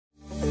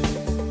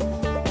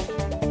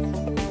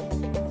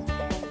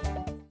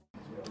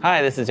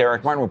Hi, this is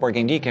Eric Martin with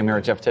BoardGameGeek. I'm here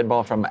with Jeff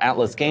Tidball from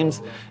Atlas Games,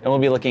 and we'll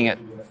be looking at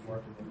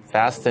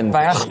Fhtagn.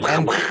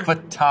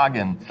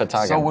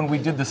 So when we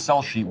did the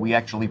sell sheet, we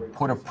actually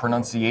put a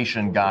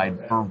pronunciation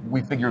guide for. We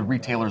figured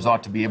retailers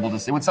ought to be able to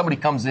say when somebody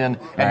comes in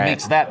and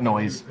makes that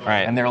noise,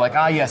 and they're like,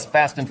 "Ah, yes,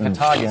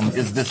 Fhtagn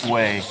is this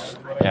way."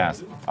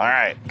 Yes. All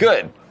right.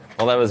 Good.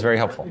 Well, that was very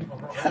helpful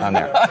on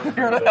there. I'm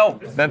here to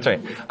help. That's right.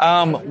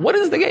 What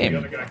is the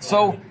game?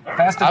 So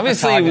Fhtagn.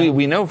 Obviously,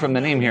 we know from the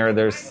name here.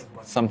 There's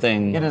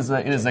something. It is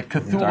a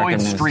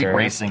Cthulhuoid street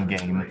racing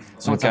game.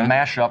 So it's a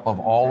mashup of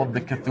all of the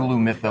Cthulhu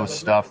mythos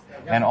stuff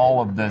and all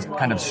of the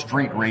kind of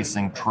street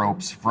racing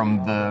tropes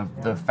from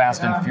the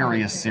Fast and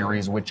Furious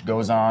series, which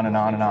goes on and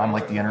on and on,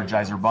 like the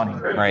Energizer Bunny.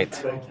 Right.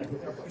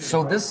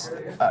 So this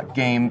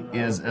game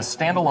is a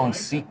standalone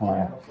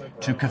sequel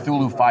to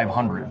Cthulhu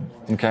 500,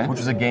 which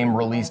was a game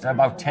released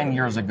about 10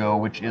 years ago,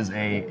 which is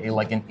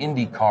like an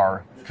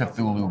IndyCar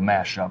Cthulhu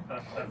mashup.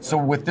 So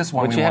with this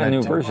one, which you had a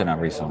new version of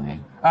recently.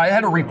 I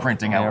had a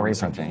reprinting out.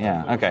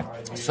 Yeah. Okay.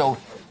 So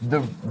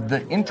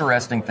the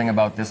interesting thing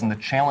about this and the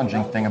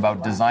challenging thing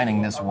about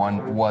designing this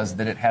one was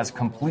that it has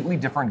completely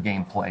different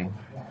gameplay,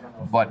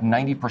 but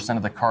 90%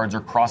 of the cards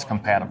are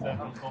cross-compatible.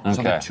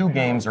 So the two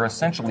games are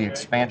essentially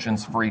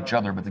expansions for each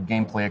other, but the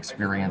gameplay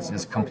experience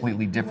is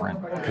completely different.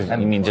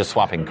 You mean just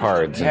swapping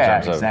cards? Yeah,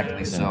 in terms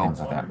exactly. Of so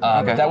like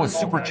that. That was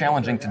super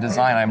challenging to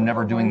design. I'm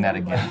never doing that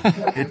again.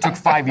 It took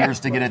 5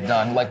 years to get it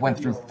done. Went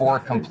through 4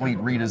 complete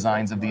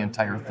redesigns of the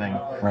entire thing.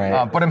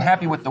 Right. But I'm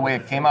happy with the way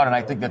it came out, and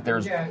I think that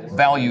there's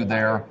value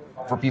there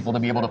for people to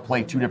be able to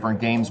play 2 different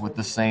games with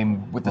the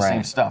same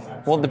same stuff.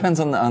 Well, it depends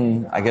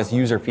on I guess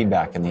user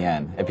feedback in the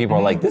end. If people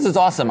are like, "This is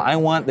awesome, I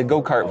want the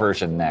go-kart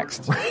version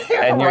next,"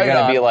 and you're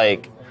going to be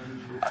like,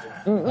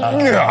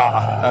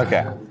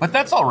 "Okay." But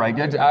that's all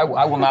right.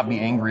 I will not be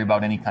angry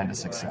about any kind of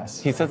success.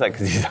 He says that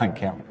because he's on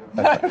camera.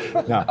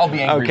 No. I'll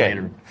be angry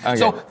later. Okay.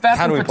 So,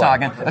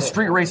 Fhtagn, a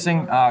street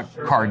racing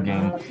card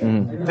game.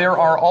 There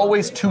are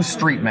always 2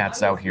 street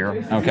mats out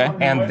here.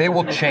 And they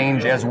will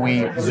change as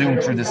we zoom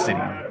through the city.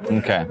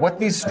 What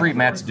these street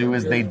mats do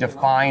is they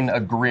define a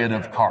grid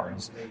of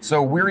cards.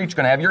 So you're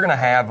going to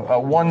have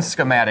one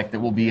schematic that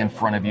will be in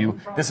front of you.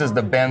 This is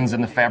the bends in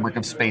the fabric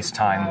of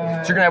space-time.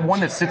 So you're going to have one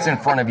that sits in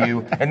front of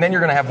you, and then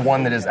you're going to have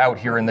one that is out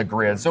here in the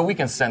grid. So we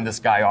can send this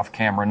guy off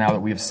camera now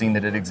that we've seen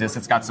that it exists.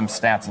 It's got some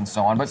stats and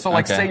so on. But so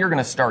say you're going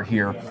to start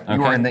here.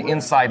 You are in the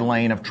inside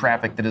lane of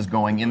traffic that is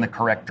going in the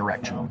correct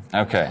direction.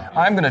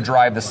 I'm going to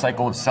drive the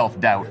cycle of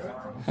self-doubt.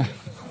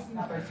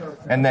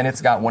 And then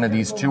it's got one of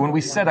these 2. When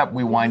we set up,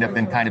 we wind up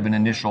in kind of an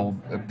initial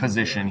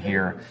position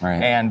here.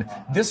 And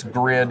this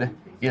grid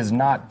is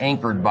not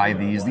anchored by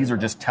these. These are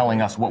just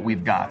telling us what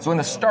we've got. So in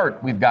the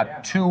start, we've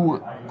got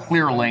 2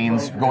 clear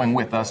lanes going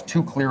with us,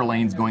 2 clear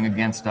lanes going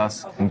against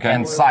us,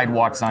 and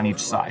sidewalks on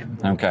each side.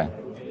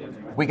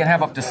 We can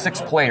have up to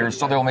 6 players,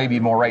 so there'll maybe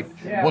more, right?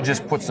 We'll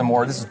just put some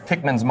more. This is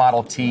Pikmin's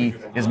Model T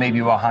is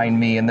maybe behind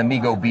me, and the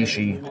Migo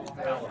Bishi,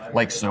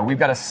 like so. We've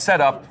got to set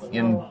up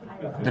in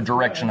the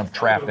direction of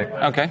traffic.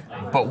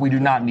 But we do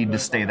not need to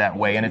stay that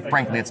way, and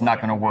frankly, it's not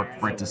going to work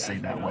for it to stay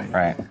that way.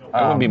 It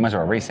wouldn't be much of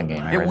a racing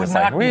game. It would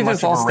not be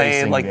much of a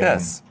racing game.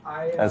 This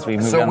as we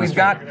move So down we've the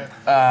got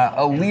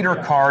a leader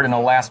card and a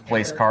last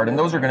place card, and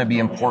those are going to be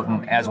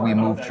important as we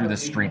move through the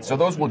street. So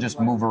those will just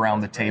move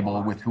around the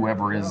table with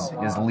whoever is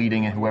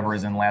leading and whoever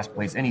is in last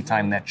place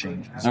anytime that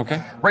changes.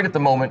 Right at the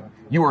moment,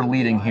 you are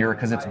leading here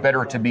because it's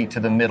better to be to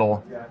the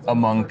middle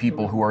among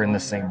people who are in the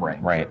same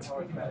rank.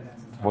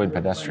 Avoid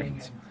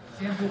pedestrians.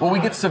 Well, we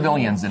get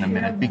civilians in a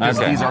minute because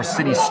these are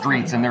city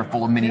streets and they're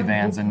full of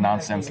minivans and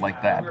nonsense like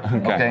that.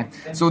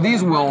 So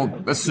these will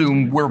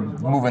assume we're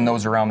moving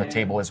those around the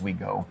table as we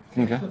go.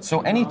 So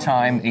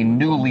anytime a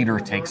new leader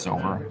takes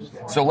over,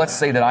 so let's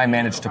say that I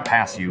manage to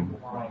pass you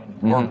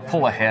or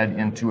pull ahead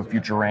into a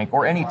future rank,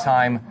 or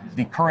anytime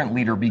the current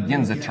leader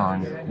begins a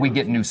turn, we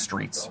get new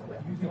streets.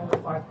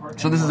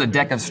 So this is a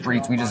deck of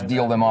streets. We just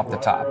deal them off the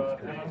top.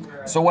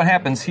 So what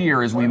happens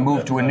here is we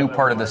move to a new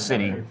part of the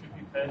city,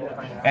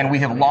 and we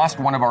have lost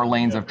one of our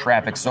lanes of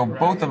traffic. So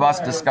both of us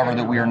discover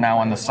that we are now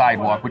on the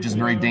sidewalk, which is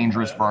very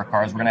dangerous for our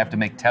cars. We're going to have to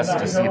make tests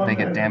to see if they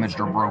get damaged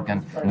or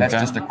broken. That's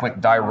just a quick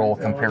die roll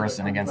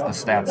comparison against the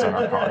stats on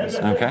our cars.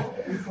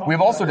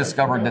 We've also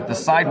discovered that the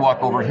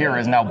sidewalk over here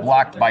is now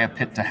blocked by a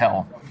pit to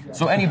hell.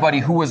 So anybody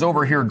who was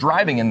over here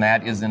driving in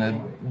that is in a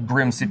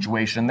grim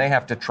situation. They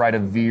have to try to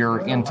veer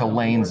into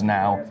lanes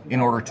now in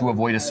order to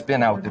avoid a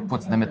spin out that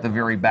puts them at the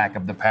very back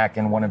of the pack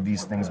in one of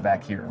these things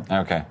back here.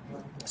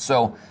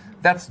 So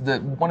that's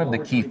one of the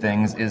key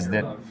things is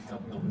that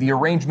the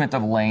arrangement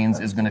of lanes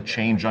is going to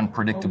change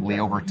unpredictably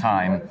over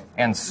time,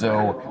 and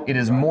so it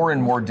is more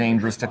and more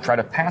dangerous to try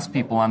to pass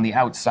people on the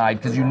outside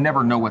because you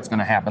never know what's going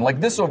to happen. Like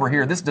this over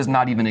here, this does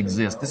not even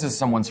exist. This is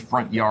someone's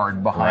front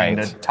yard behind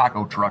a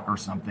taco truck or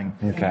something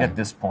at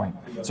this point.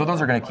 So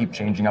those are going to keep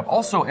changing up.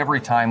 Also, every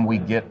time we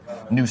get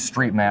new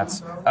street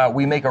mats,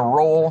 we make a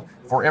roll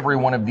for every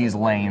one of these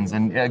lanes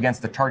and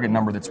against the target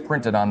number that's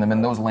printed on them,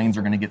 and those lanes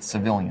are going to get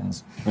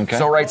civilians.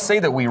 So, say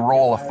that we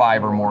roll a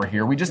 5 or more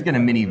here. We just get a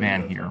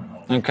minivan here.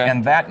 Okay.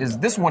 And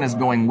this one is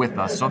going with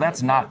us, so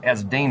that's not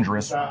as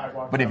dangerous.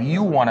 But if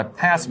you want to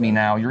pass me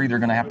now, you're either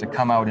going to have to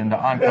come out into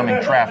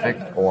oncoming traffic,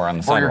 or on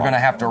the sidewalk. Or you're going to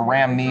have to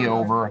ram me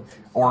over,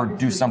 or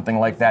do something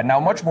like that. Now,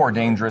 much more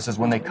dangerous is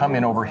when they come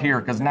in over here,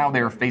 because now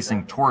they're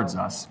facing towards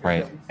us.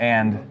 Right.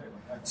 And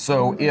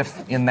so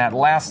if in that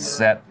last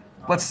set,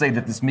 let's say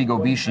that this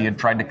Migobishi had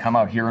tried to come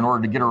out here in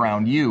order to get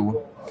around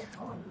you,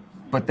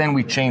 but then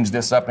we change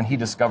this up and he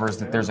discovers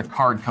that there's a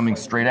card coming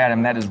straight at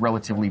him, that is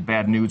relatively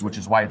bad news, which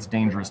is why it's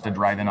dangerous to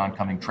drive in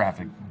oncoming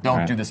traffic.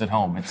 Don't do this at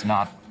home. It's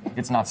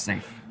not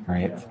safe.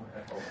 Right.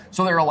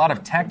 So there are a lot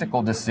of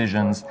tactical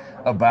decisions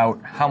about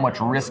how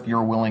much risk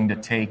you're willing to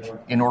take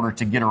in order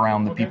to get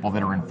around the people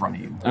that are in front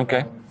of you.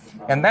 Okay.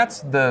 And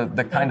that's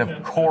the kind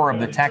of core of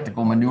the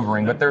tactical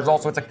maneuvering, but there's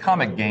also, it's a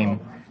comic game,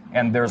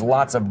 and there's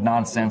lots of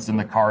nonsense in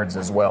the cards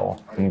as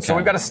well. Okay. So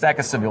we've got a stack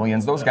of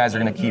civilians. Those guys are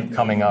going to keep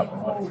coming up.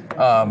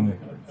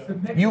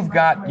 You've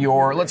got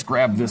your, let's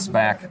grab this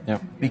back,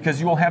 because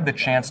you will have the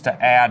chance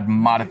to add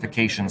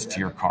modifications to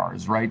your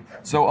cards, right?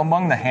 So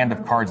among the hand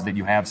of cards that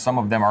you have, some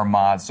of them are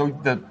mods. So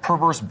the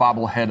Perverse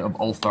Bobblehead of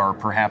Ulthar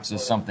perhaps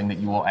is something that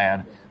you will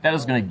add. That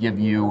is going to give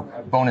you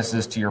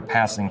bonuses to your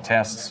passing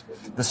tests.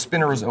 The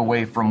Spinners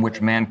Away from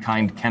Which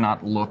Mankind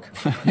Cannot Look.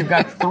 You've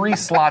got 3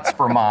 slots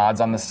for mods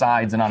on the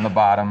sides and on the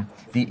bottom.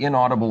 The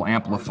Inaudible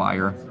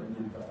Amplifier.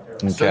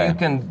 Okay. So you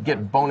can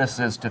get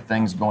bonuses to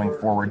things going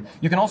forward.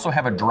 You can also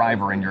have a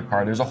driver in your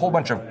car. There's a whole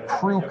bunch of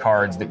crew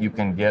cards that you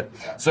can get.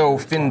 So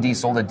Finn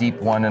Diesel, the Deep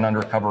One, an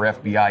undercover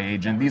FBI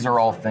agent. These are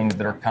all things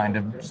that are kind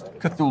of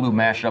Cthulhu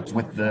mashups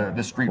with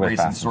the street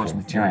racing source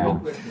material.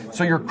 Yeah.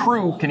 So your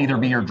crew can either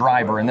be your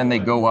driver, and then they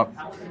go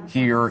up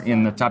here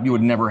in the top. You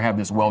would never have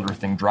this welder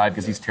thing drive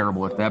because he's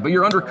terrible at that. But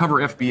your undercover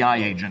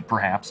FBI agent,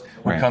 perhaps,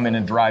 would come in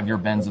and drive your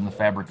bends in the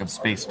fabric of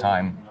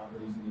space-time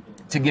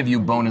to give you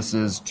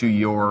bonuses to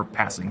your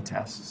passing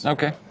tests.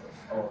 Okay.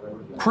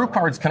 Crew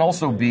cards can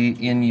also be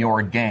in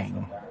your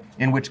gang,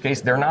 in which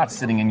case they're not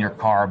sitting in your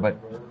car, but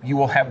you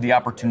will have the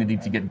opportunity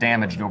to get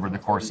damaged over the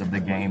course of the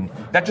game.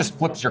 That just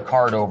flips your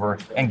card over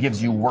and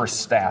gives you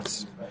worse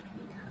stats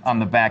on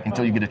the back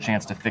until you get a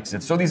chance to fix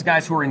it. So these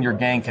guys who are in your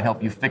gang can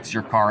help you fix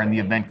your car in the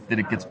event that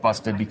it gets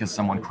busted because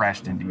someone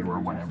crashed into you or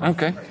whatever.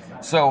 Okay.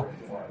 So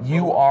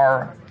you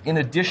are, in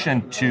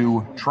addition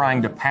to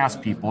trying to pass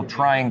people,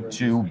 trying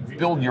to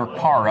build your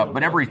car up,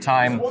 but every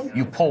time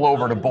you pull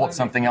over to bolt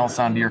something else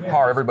onto your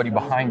car, everybody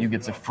behind you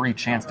gets a free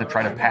chance to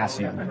try to pass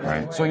you.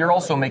 Right. So you're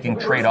also making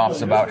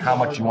trade-offs about how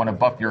much you want to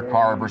buff your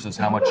car versus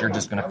how much you're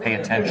just going to pay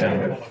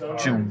attention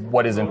to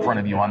what is in front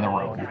of you on the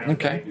road.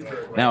 Okay.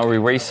 Now, are we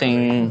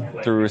racing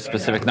through a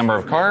specific number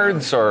of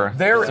cards or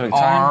there specific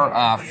time?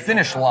 are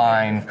finish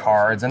line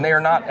cards, and they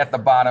are not at the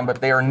bottom,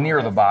 but they are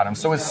near the bottom.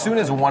 So as soon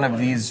as one of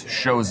these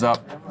shows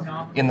up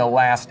in the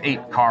last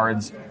 8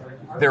 cards,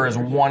 there is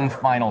one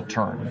final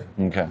turn.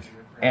 Okay.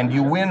 And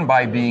you win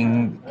by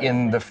being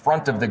in the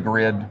front of the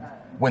grid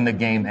when the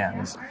game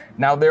ends.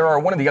 Now,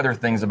 one of the other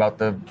things about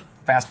the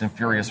Fast and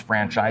Furious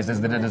franchise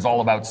is that it is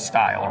all about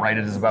style, right?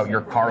 It is about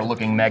your car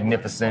looking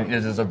magnificent.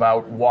 It is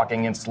about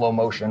walking in slow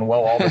motion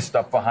while all the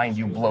stuff behind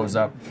you blows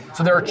up.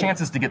 So there are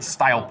chances to get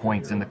style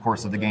points in the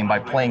course of the game by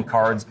playing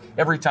cards.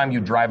 Every time you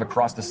drive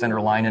across the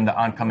center line into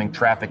oncoming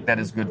traffic, that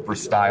is good for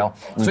style.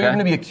 So you're going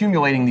to be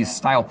accumulating these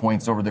style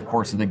points over the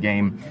course of the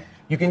game.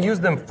 You can use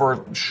them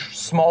for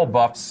small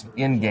buffs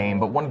in-game,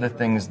 but one of the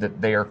things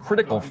that they are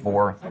critical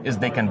for is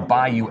they can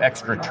buy you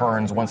extra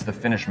turns once the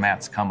finish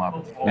mats come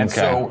up. And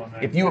so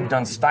if you have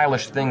done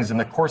stylish things in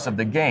the course of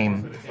the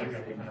game,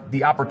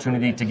 the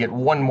opportunity to get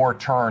one more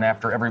turn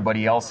after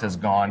everybody else has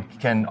gone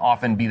can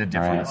often be the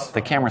difference. Right.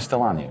 The camera's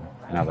still on you,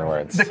 in other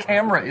words. The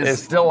camera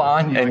is still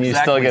on you. And you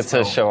still get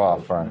to show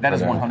off. That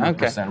is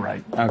 100%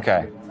 right.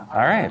 Okay. All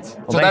right.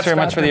 Well, thanks very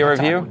much for the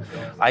overview.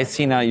 I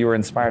see now you were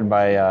inspired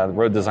by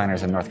road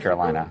designers in North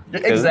Carolina.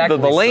 Exactly.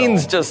 The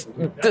lanes just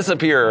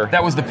disappear.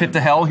 That was the pit to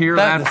hell here.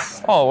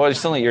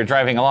 You're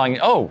driving along.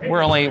 Oh, we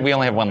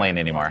only have one lane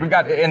anymore.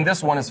 And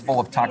this one is full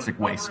of toxic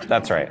waste.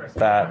 That's right.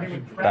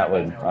 That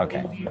would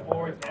okay.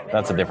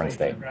 That's a different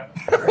state.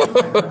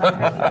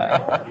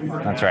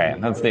 That's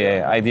right. That's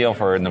the ideal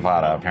for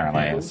Nevada.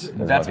 Apparently, is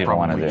that's what people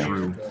want to do.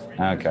 True.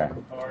 Okay.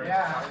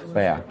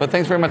 But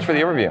thanks very much for the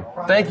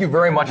overview. Thank you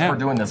very much for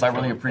doing this. I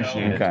really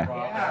appreciate it. Okay.